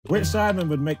Which Sidemen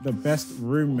would make the best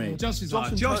roommate? Josh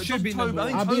should be number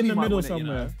one. I'll be in the middle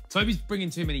somewhere. Toby's bringing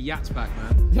too many yats back,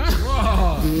 man.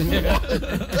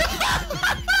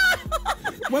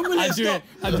 When will it stop?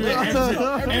 I do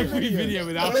it every video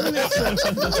without it. When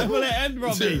will it end,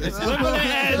 Robbie? When will it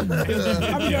end?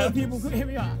 I mean, people could hit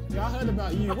me up. Yeah, I heard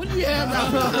about you. What do you hear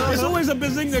about? It's always a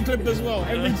Bazinga clip as well,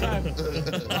 every time.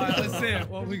 Alright, let's see it.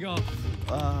 What have we got?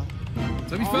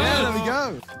 Toby first. Yeah, there we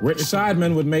go. Which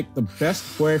Sidemen would make the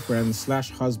best boyfriend /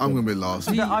 husband? I'm gonna be last.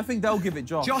 I think they'll give it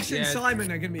Josh. Josh and Simon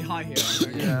are going to be high here.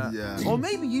 Yeah. Or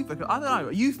maybe you. I don't know.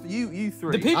 You three.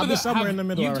 The people I'll be that somewhere in the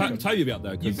middle. I reckon. Toby be up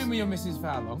there. You've been with your missus for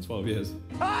how long? 12 years.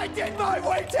 I did my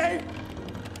waiting!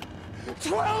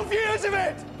 12 years of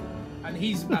it! And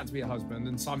he's about to be a husband,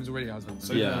 and Simon's already a husband.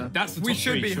 So Yeah. that's the top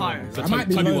should be higher. So I might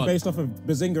be Toby low won. based off of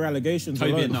Bazinga allegations.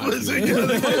 Toby alone. at 9. Toby's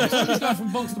going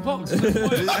from box to box. Saying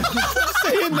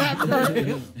that, bro.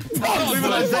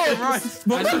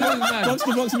 Box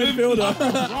to box midfielder.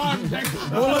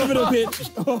 All over the pitch.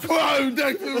 Whoa,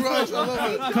 Declan Rice, I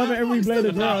love it. Cover every blade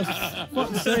of grass.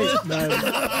 Fuck's sake, man.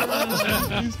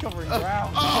 He's covering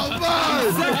ground. Oh,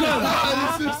 man!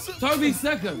 Toby's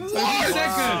second. Toby's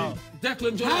second.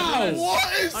 Declan Johnson.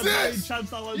 What is this? You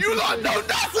lot know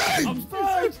nothing!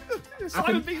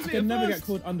 I can never get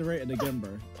called underrated again,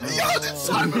 bro. Yo, did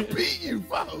Simon beat you,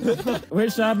 fam?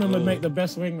 Which Sidemen would make the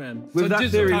best wingman? With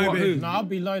that theory, what? Toby. No, I'll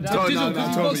be low down. No, Jizzle,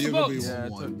 Toby, box to you're gonna be box.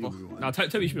 one. You'll be one. No,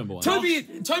 Toby should be number 1. Toby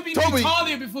knew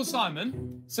Talia before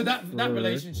Simon, so that Really?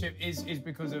 relationship is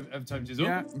because of Toby Jizzle.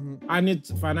 Yeah. I need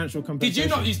financial Did compensation.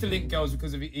 you not used to link girls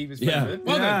because of he was Yeah. friends with?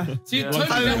 Well then, see, Toby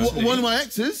And actually, one of my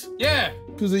exes, yeah.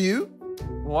 because of you.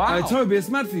 Wow. Toby, it's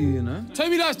mad for you, you know?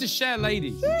 Toby likes to share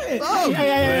ladies. Oh,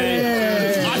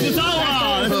 Yeah.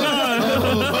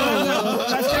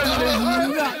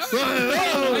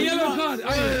 Are yellow card.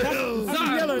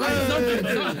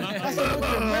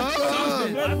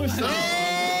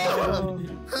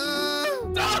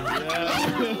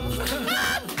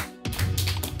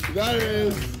 That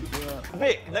is.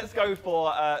 Vic, let's go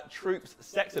for Troop's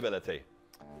sex ability.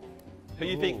 Who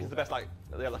you think is the best, like,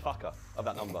 the other fucker of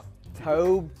that number?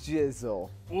 TBJZL.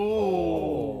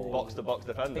 Box to box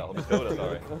defender, or midfielder,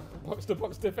 sorry. Box to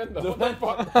box defender. What the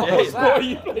fuck? Yeah, What are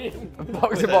you playing?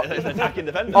 Box to box. It's an attacking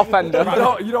defender. Offender.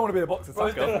 You don't want to be a boxer,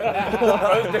 sucker.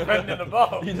 Defending the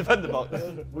ball. You defend the box. What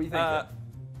do you think?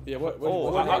 Yeah,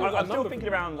 I'm still thinking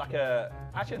around like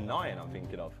actually a 9 I'm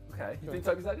thinking of. Okay, you think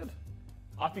Toby's that good?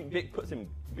 I think Vic puts him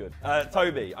good.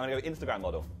 Toby, I'm gonna go Instagram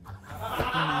model.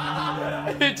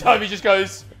 Toby just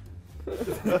goes.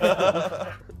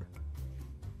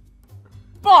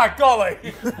 By golly!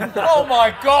 Oh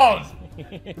my god!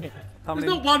 There's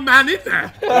not one man in there.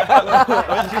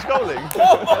 When's she scrolling?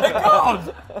 Oh my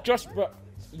god! Josh, but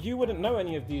you wouldn't know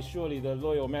any of these, surely, the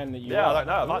loyal man that you Yeah, are. I don't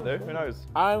know. I might do. Who knows?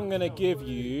 I'm gonna give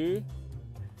you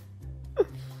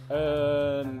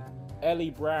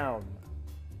Ellie Brown.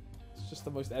 It's just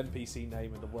the most NPC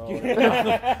name in the world.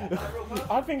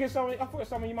 I think it's someone. I thought it's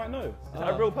someone you might know. Is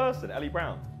that a real person? Ellie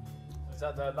Brown? Is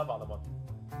that the Love Island one?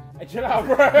 Hey, chill out,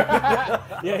 bro.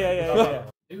 yeah.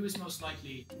 Who is most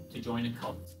likely to join a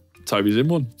cult? Toby's in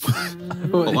one.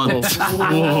 The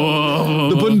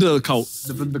Bunda cult.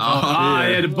 The Bunda Ah,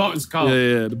 yeah, the box cult.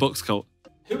 Yeah, the box cult.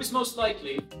 Who is most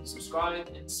likely to subscribe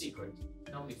in secret?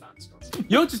 OnlyFans.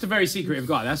 You're just a very secretive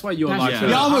guy. That's why you're like.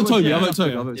 Yeah, I'll vote Toby. I'll vote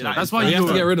Toby. That's why You have to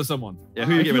you're. get rid of someone. Yeah,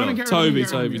 who are you getting rid of? Toby.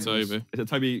 Is it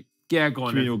Toby Yeah, go on.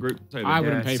 communal Then. group? Toby. I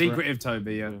wouldn't pay for it. Secretive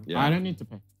Toby. Yeah. Yeah. I don't need to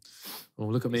pay. Oh,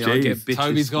 look at me. I Jeez. get bitches.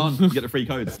 Toby's gone. You get the free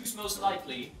codes. Who's most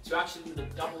likely to actually live a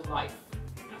double life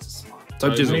as a spy?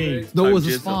 Toby Jizzle. Me. No, it was a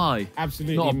Jizzle. spy.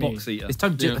 Absolutely Not a me. box eater. It's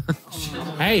Toby Jizzle.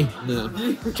 Hey,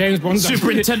 James Bond.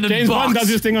 Superintendent James Bond Box. does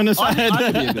his thing on the side.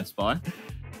 I'd be a good spy.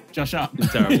 Josh up.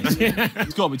 Terrible.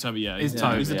 It's got to be Toby, yeah. It's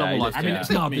Toby. He's a Yeah, double he life. is. I mean, guy. it's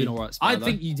not Being me. alright spy, I though.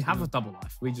 think you'd have a double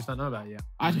life. We just don't know about it yet.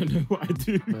 I don't know what I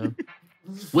do.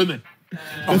 Women.